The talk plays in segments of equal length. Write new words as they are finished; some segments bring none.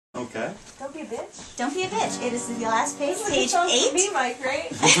Okay. Don't be a bitch. Don't be a bitch. It is the last page, page It's 8. me, Mike, right?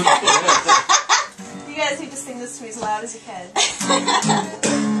 You guys need to sing this to me as loud as you can.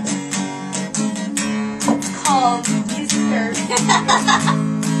 It's called Music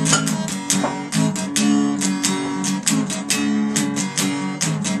Therapy.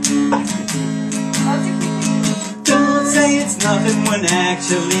 Don't say it's nothing when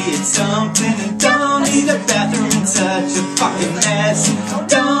actually it's something. And don't need a bathroom in such a fucking mess.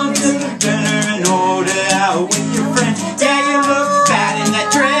 Don't do the dinner and order out with your friend. Yeah, you look bad in that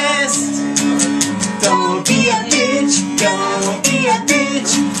dress. Don't be a bitch. Don't be a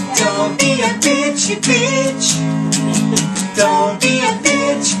bitch. Don't be a bitch, you bitch. Don't be a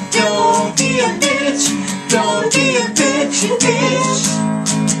bitch. Don't be a bitch. Don't be a bitch, you bitch.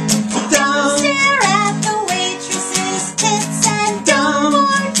 Don't stare at the waitress's tits and don't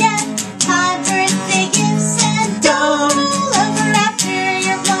forget my birthday gifts and don't roll over after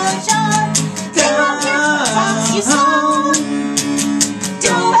your blowjob.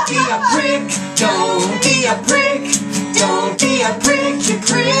 Don't be a prick. Don't be a prick. Don't be a prick, you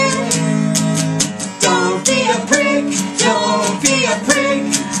prick. Don't be a prick. Don't be a prick.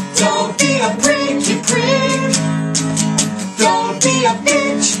 Don't be a prick, you prick. Don't be a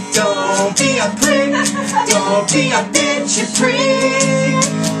bitch. Don't be a prick. Don't be a bitch, you prick.